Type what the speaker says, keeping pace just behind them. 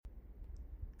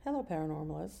Hello,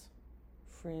 paranormalists,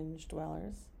 fringe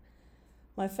dwellers,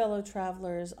 my fellow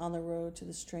travelers on the road to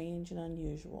the strange and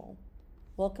unusual.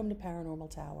 Welcome to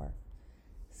Paranormal Tower.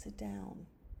 Sit down,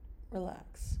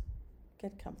 relax,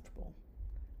 get comfortable.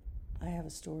 I have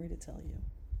a story to tell you.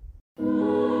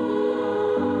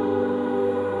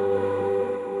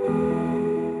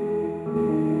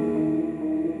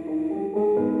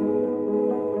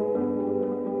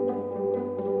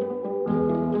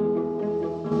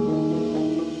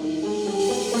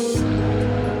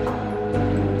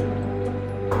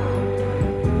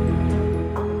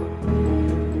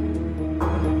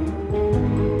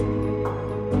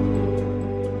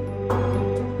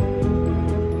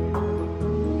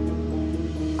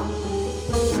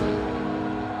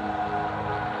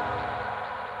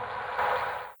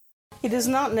 It is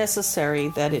not necessary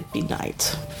that it be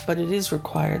night, but it is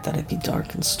required that it be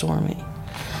dark and stormy.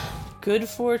 Good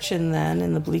fortune, then,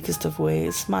 in the bleakest of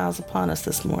ways, smiles upon us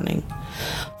this morning,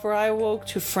 for I awoke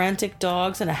to frantic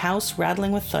dogs and a house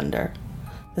rattling with thunder.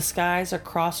 The skies are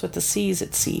crossed with the seas,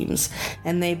 it seems,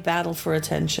 and they battle for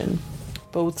attention,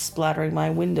 both splattering my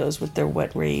windows with their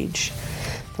wet rage,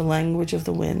 the language of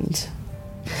the wind.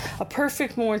 A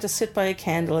perfect morn to sit by a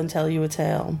candle and tell you a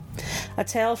tale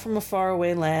from a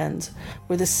faraway land,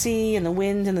 where the sea and the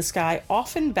wind and the sky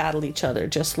often battle each other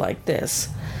just like this.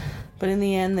 But in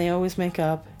the end, they always make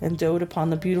up and dote upon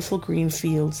the beautiful green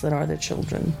fields that are their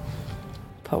children.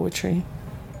 Poetry.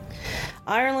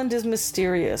 Ireland is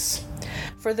mysterious.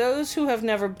 For those who have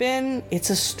never been,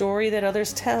 it's a story that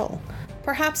others tell.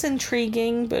 Perhaps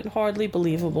intriguing, but hardly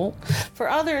believable. For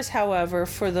others, however,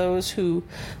 for those who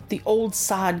the old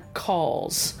sod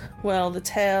calls, well, the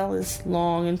tale is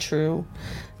long and true,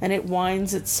 and it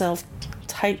winds itself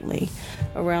tightly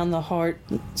around the heart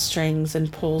strings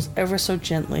and pulls ever so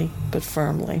gently but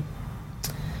firmly.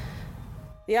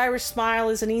 The Irish smile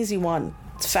is an easy one.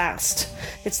 It's fast.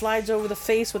 It slides over the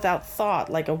face without thought,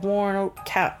 like a worn oak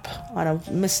cap on a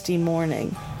misty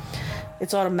morning.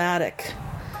 It's automatic.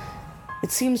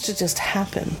 It seems to just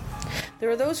happen. There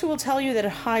are those who will tell you that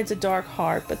it hides a dark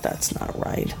heart, but that's not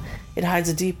right. It hides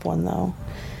a deep one, though.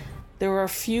 There are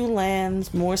few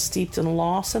lands more steeped in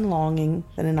loss and longing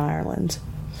than in Ireland.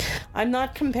 I'm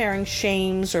not comparing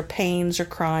shames or pains or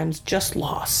crimes, just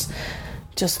loss,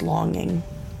 just longing.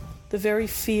 The very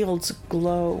fields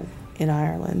glow in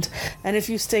Ireland, and if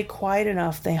you stay quiet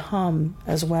enough, they hum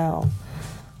as well.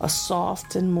 A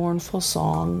soft and mournful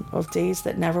song of days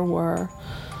that never were,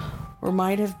 or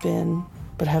might have been,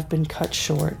 but have been cut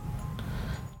short.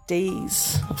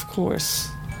 Days, of course,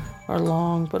 are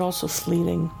long, but also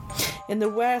fleeting. In the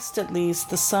West, at least,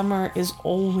 the summer is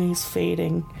always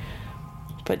fading,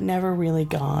 but never really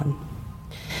gone.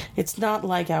 It's not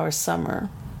like our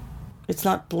summer. It's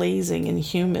not blazing and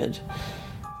humid.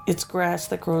 It's grass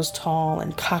that grows tall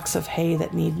and cocks of hay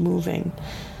that need moving.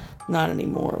 Not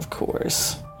anymore, of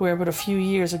course. Where but a few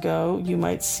years ago you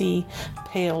might see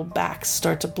pale backs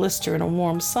start to blister in a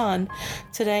warm sun,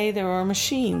 today there are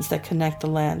machines that connect the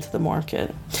land to the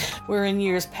market. Where in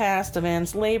years past a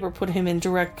man's labor put him in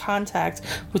direct contact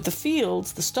with the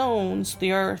fields, the stones,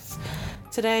 the earth,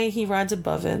 today he rides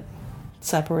above it,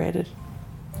 separated.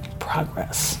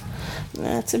 Progress.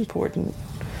 That's important.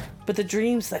 But the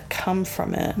dreams that come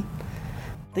from it,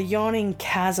 the yawning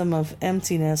chasm of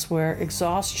emptiness where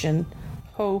exhaustion,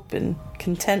 hope, and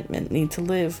contentment need to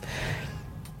live,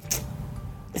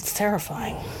 it's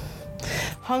terrifying.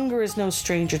 Hunger is no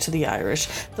stranger to the Irish.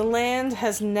 The land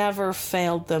has never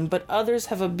failed them, but others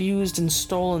have abused and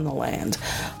stolen the land.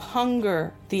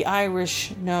 Hunger, the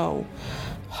Irish know.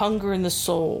 Hunger in the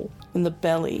soul, in the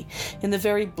belly, in the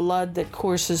very blood that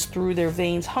courses through their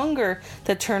veins. Hunger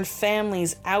that turned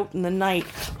families out in the night.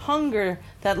 Hunger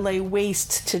that lay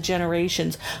waste to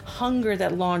generations. Hunger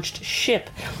that launched ship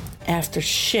after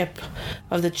ship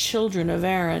of the children of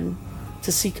Erin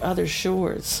to seek other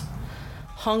shores.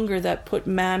 Hunger that put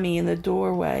Mammy in the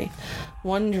doorway,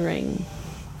 wondering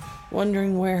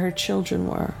where her children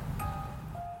were,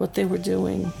 what they were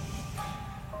doing,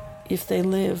 if they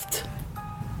lived.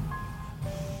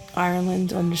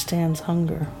 Ireland understands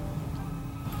hunger.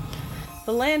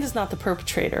 The land is not the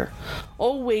perpetrator.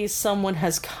 Always someone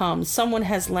has come, someone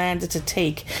has landed to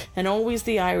take, and always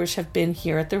the Irish have been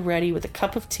here at the ready with a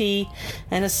cup of tea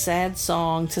and a sad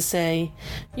song to say,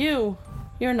 you're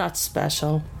not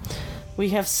special. We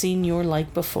have seen your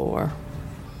like before.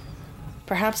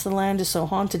 Perhaps the land is so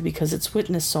haunted because it's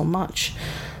witnessed so much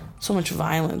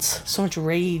violence, so much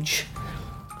rage,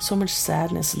 so much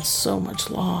sadness, and so much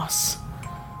loss.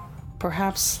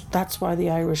 Perhaps that's why the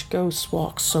Irish ghosts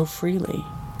walk so freely.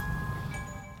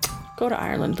 Go to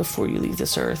Ireland before you leave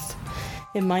this earth.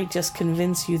 It might just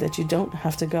convince you that you don't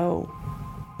have to go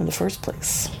in the first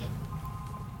place.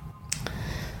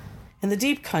 In the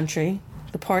deep country,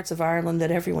 the parts of Ireland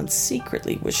that everyone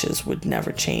secretly wishes would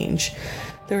never change,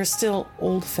 there are still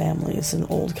old families and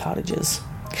old cottages.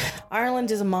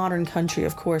 Ireland is a modern country,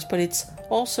 of course, but it's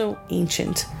also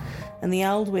ancient, and the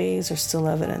old ways are still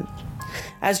evident.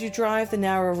 As you drive the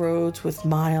narrow roads with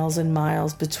miles and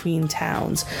miles between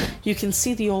towns, you can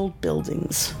see the old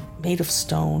buildings made of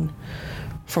stone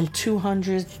from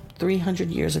 200, 300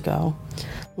 years ago,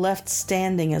 left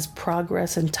standing as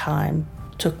progress and time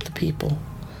took the people.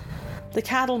 The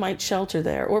cattle might shelter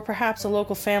there, or perhaps a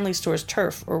local family stores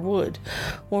turf or wood,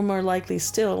 or more likely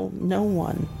still, no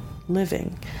one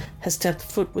living has stepped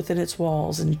foot within its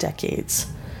walls in decades.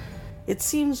 It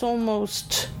seems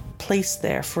almost placed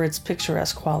there for its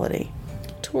picturesque quality.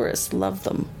 Tourists love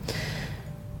them.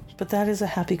 But that is a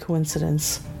happy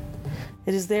coincidence.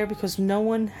 It is there because no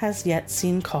one has yet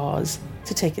seen cause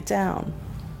to take it down.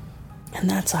 And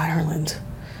that's Ireland.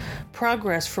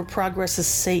 Progress for progress's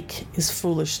sake is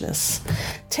foolishness.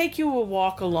 Take you a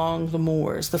walk along the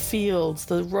moors, the fields,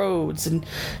 the roads, and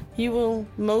you will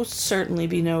most certainly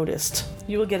be noticed.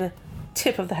 You will get a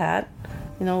tip of the hat.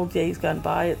 In old days gone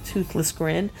by, a toothless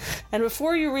grin. And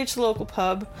before you reach the local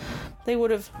pub, they would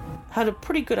have had a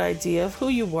pretty good idea of who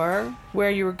you were,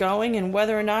 where you were going, and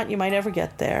whether or not you might ever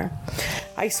get there.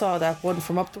 I saw that one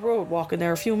from up the road walking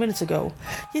there a few minutes ago.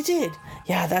 You did?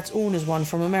 Yeah, that's Una's one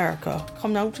from America.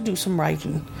 Come now to do some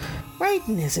writing.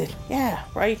 Writing, is it? Yeah,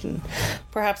 writing.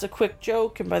 Perhaps a quick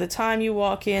joke, and by the time you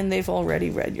walk in, they've already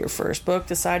read your first book,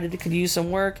 decided it could use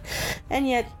some work, and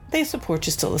yet they support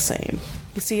you still the same.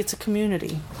 You see, it's a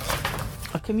community,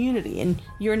 and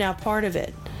you're now part of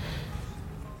it.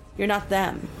 You're not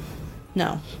them.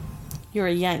 No, you're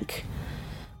a Yank.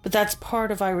 But that's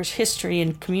part of Irish history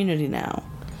and community now.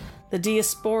 The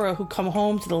diaspora who come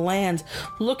home to the land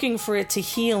looking for it to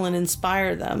heal and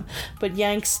inspire them. But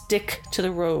Yanks stick to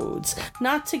the roads.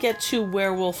 Not to get too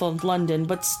werewolf of London,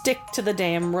 but stick to the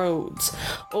damn roads.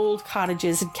 Old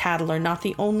cottages and cattle are not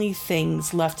the only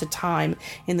things left to time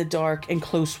in the dark and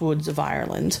close woods of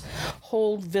Ireland.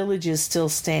 Whole villages still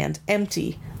stand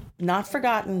empty, not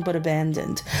forgotten, but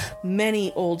abandoned.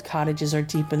 Many old cottages are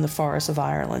deep in the forests of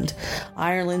Ireland.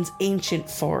 Ireland's ancient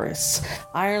forests.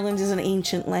 Ireland is an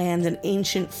ancient land, and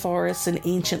ancient forests and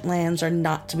ancient lands are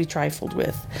not to be trifled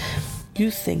with.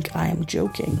 You think I am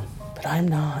joking, but I'm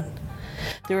not.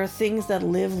 There are things that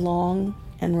live long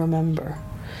and remember.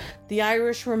 The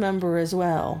Irish remember as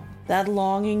well. That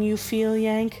longing you feel,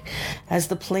 Yank, as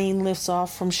the plane lifts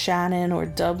off from Shannon or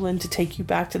Dublin to take you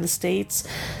back to the States,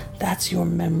 that's your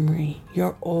memory,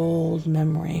 your old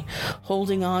memory,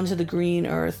 holding on to the green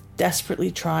earth,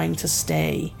 desperately trying to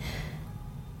stay.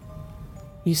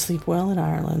 You sleep well in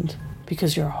Ireland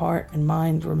because your heart and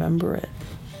mind remember it.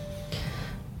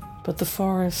 But the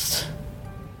forest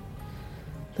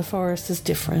is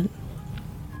different.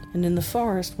 And in the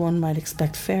forest, one might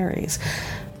expect fairies.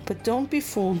 But don't be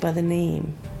fooled by the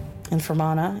name. In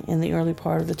Fermanagh, in the early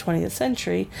part of the 20th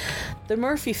century, the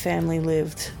Murphy family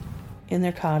lived in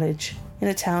their cottage in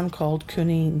a town called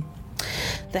Cuneen.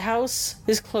 The house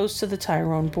is close to the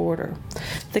Tyrone border.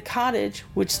 The cottage,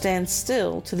 which stands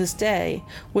still to this day,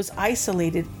 was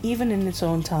isolated even in its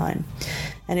own time,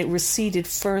 and it receded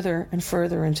further and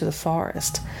further into the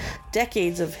forest.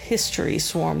 Decades of history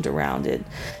swarmed around it,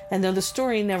 and though the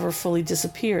story never fully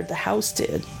disappeared, the house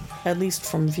did, at least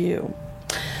from view.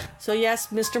 So yes,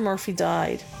 Mr. Murphy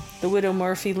died. The widow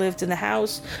Murphy lived in the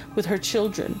house with her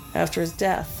children after his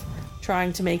death,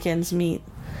 trying to make ends meet.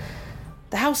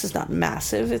 The house is not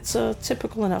massive, it's a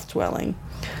typical enough dwelling.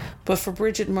 But for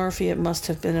Bridget Murphy, it must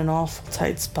have been an awful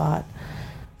tight spot.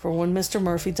 For when Mr.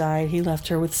 Murphy died, he left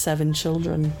her with 7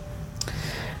 children.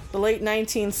 The late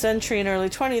 19th century and early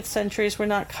 20th centuries were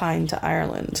not kind to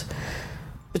Ireland.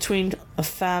 Between a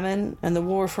famine and the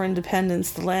war for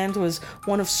independence, the land was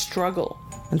one of struggle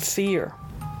and fear.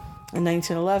 In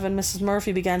 1911, Mrs.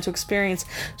 Murphy began to experience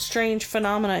strange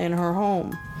phenomena in her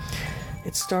home.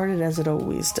 It started as it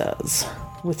always does,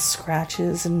 with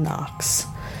scratches and knocks.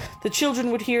 The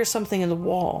children would hear something in the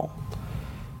wall.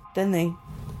 Then they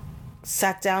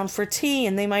sat down for tea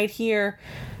and they might hear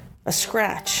a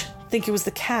scratch, think it was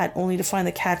the cat, only to find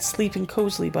the cat sleeping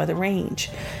cozily by the range.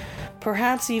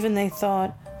 Perhaps even they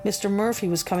thought Mr. Murphy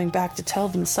was coming back to tell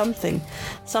them something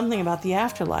about the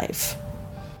afterlife.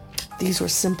 These were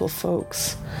simple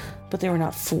folks, but they were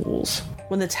not fools.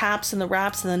 When the taps and the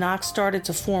raps and the knocks started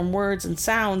to form words and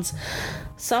sounds,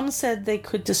 some said they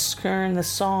could discern the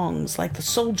songs, like the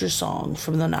soldier song,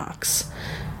 from the knocks.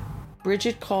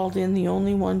 Bridget called in the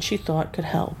only one she thought could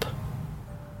help,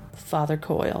 Father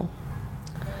Coyle.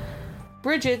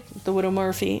 Bridget, the widow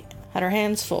Murphy, had her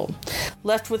hands full.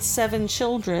 Left with 7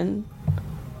 children,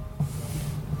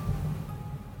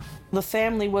 the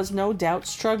family was no doubt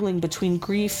struggling between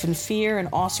grief and fear and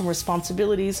awesome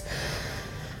responsibilities.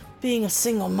 Being a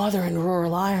single mother in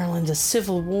rural Ireland, as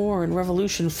civil war and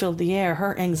revolution filled the air,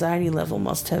 her anxiety level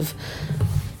must have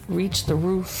reached the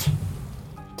roof.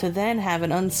 To then have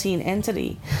an unseen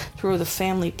entity throw the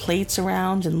family plates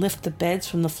around and lift the beds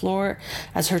from the floor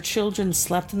as her children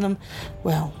slept in them,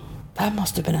 well, that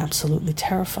must have been absolutely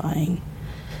terrifying.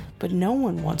 But no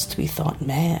one wants to be thought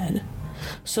mad.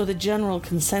 So the general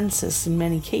consensus in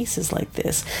many cases like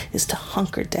this is to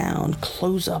hunker down,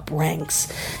 close up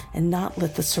ranks, and not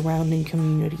let the surrounding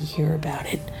community hear about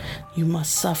it. You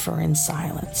must suffer in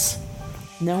silence.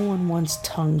 No one wants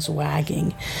tongues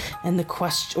wagging and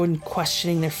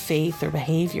questioning their faith or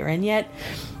behavior. And yet,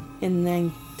 in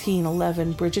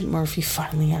 1911, Bridget Murphy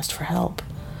finally asked for help.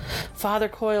 Father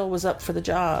Coyle was up for the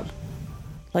job.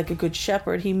 Like a good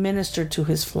shepherd, he ministered to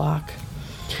his flock.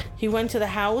 He went to the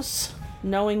house,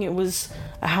 knowing it was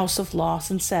a house of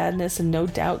loss and sadness and no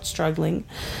doubt struggling.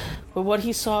 But what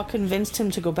he saw convinced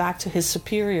him to go back to his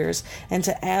superiors and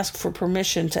to ask for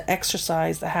permission to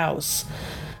exorcise the house.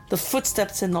 The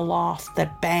footsteps in the loft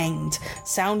that banged,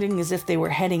 sounding as if they were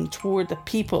heading toward the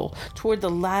people, toward the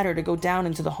ladder to go down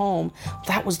into the home,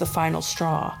 that was the final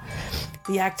straw.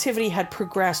 The activity had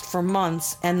progressed for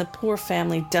months, and the poor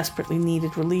family desperately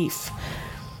needed relief.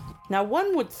 Now,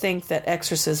 one would think that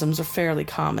exorcisms are fairly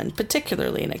common,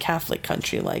 particularly in a Catholic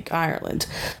country like Ireland,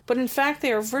 but in fact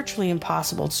they are virtually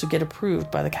impossible to get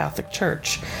approved by the Catholic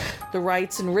Church. The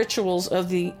rites and rituals of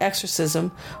the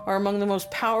exorcism are among the most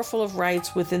powerful of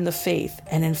rites within the faith,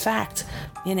 and in fact,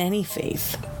 in any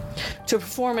faith. To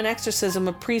perform an exorcism,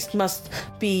 a priest must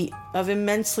be of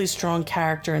immensely strong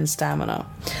character and stamina.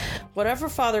 Whatever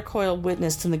Father Coyle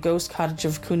witnessed in the ghost cottage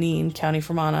of Cooneen, County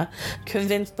Fermanagh,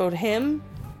 convinced both him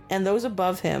and those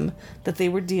above him that they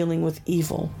were dealing with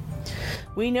evil.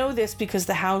 We know this because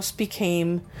the house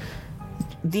became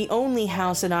the only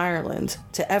house in Ireland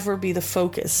to ever be the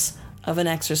focus of an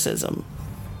exorcism.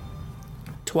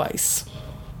 Twice.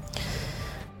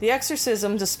 The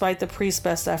exorcism, despite the priest's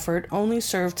best effort, only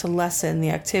served to lessen the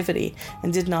activity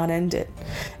and did not end it.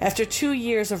 After 2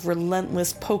 years of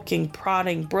relentless poking,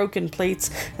 prodding, broken plates,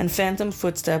 and phantom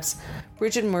footsteps,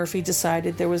 Bridget Murphy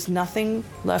decided there was nothing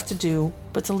left to do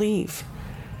but to leave.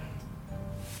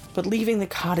 But leaving the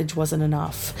cottage wasn't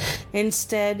enough.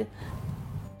 Instead,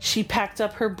 she packed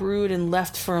up her brood and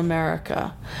left for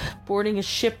America, boarding a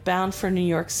ship bound for New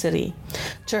York City.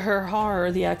 To her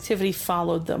horror, the activity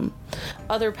followed them.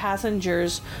 Other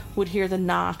passengers would hear the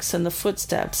knocks and the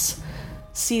footsteps,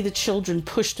 see the children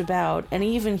pushed about, and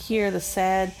even hear the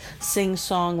sad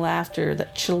sing-song laughter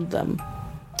that chilled them.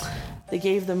 They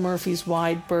gave the Murphys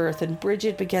wide berth, and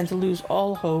Bridget began to lose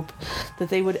all hope that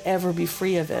they would ever be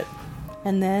free of it.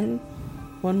 And then,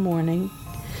 one morning,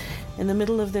 in the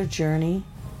middle of their journey,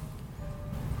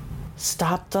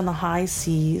 stopped on the high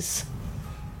seas,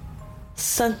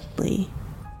 suddenly,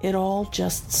 it all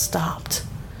just stopped.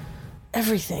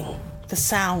 Everything, the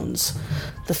sounds,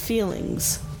 the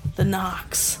feelings, the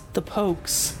knocks, the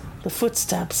pokes, the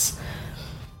footsteps.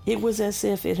 It was as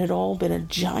if it had all been a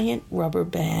giant rubber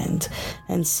band,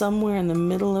 and somewhere in the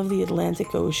middle of the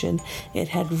Atlantic Ocean, it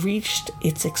had reached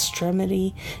its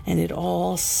extremity, and it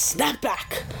all snapped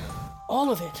back.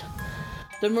 All of it.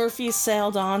 The Murphys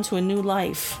sailed on to a new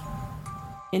life,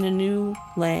 in a new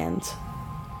land,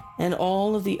 and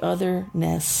all of the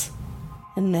otherness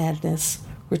and madness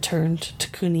returned to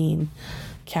Cooneen,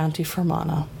 County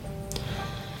Fermanagh.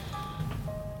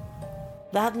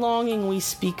 That longing we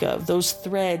speak of, those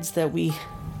threads that we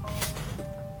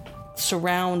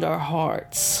surround our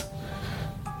hearts,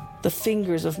 the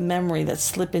fingers of memory that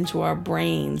slip into our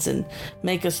brains and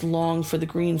make us long for the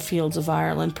green fields of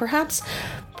Ireland. Perhaps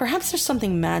there's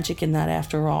something magic in that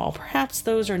after all. Perhaps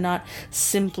those are not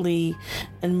simply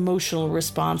emotional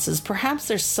responses. Perhaps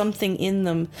there's something in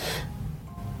them,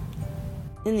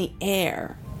 in the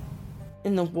air,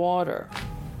 in the water,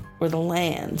 or the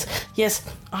land. Yes,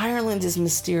 Ireland is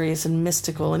mysterious and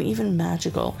mystical and even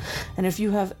magical. And if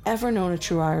you have ever known a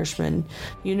true Irishman,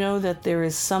 you know that there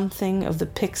is something of the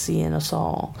pixie in us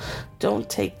all. Don't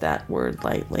take that word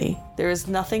lightly. There is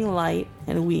nothing light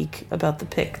and weak about the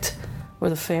Pict, or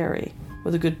the fairy,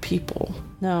 or the good people.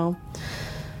 No,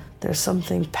 there's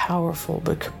something powerful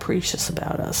but capricious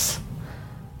about us.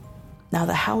 Now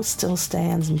the house still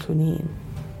stands in Cooneen.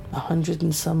 100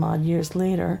 and some odd years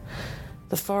later,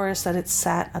 the forest that it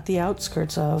sat at the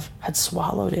outskirts of had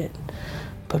swallowed it,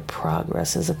 But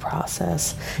progress is a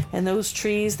process, and those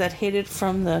trees that hid it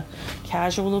from the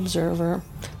casual observer,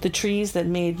 the trees that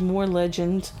made more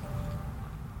legend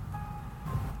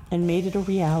and made it a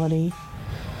reality,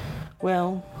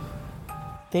 well,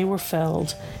 they were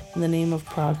felled in the name of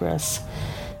progress,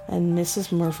 and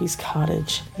Mrs. Murphy's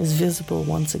cottage is visible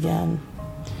once again.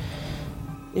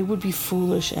 It would be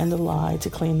foolish and a lie to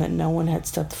claim that no one had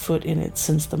stepped foot in it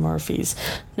since the Murphys.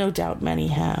 No doubt many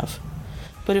have.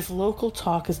 But if local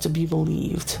talk is to be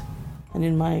believed, and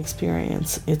in my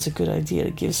experience, it's a good idea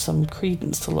to give some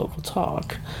credence to local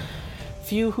talk,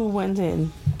 few who went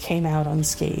in came out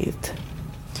unscathed.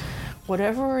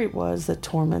 Whatever it was that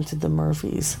tormented the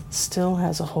Murphys still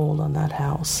has a hold on that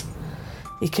house.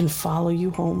 It can follow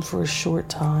you home for a short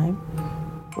time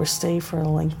or stay for a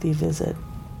lengthy visit.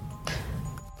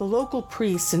 The local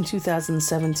priests in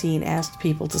 2017 asked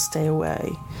people to stay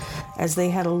away, as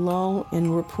they had a lull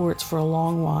in reports for a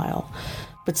long while,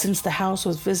 but since the house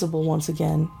was visible once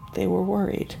again, they were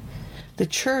worried. The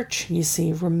church, you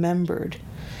see, remembered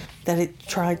that it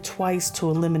tried twice to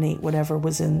eliminate whatever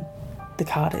was in the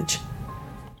cottage,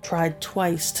 tried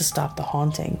twice to stop the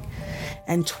haunting,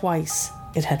 and twice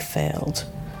it had failed.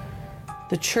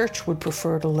 The church would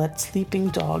prefer to let sleeping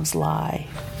dogs lie.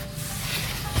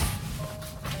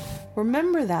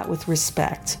 Remember that with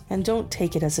respect, and don't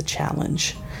take it as a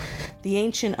challenge. The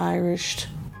ancient Irish,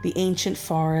 the ancient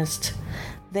forest,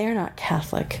 they're not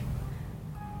Catholic.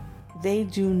 They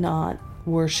do not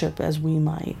worship as we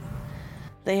might.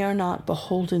 They are not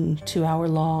beholden to our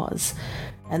laws,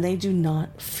 and they do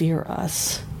not fear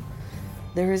us.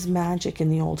 There is magic in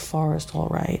the old forest, all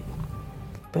right,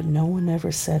 but no one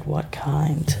ever said what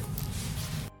kind.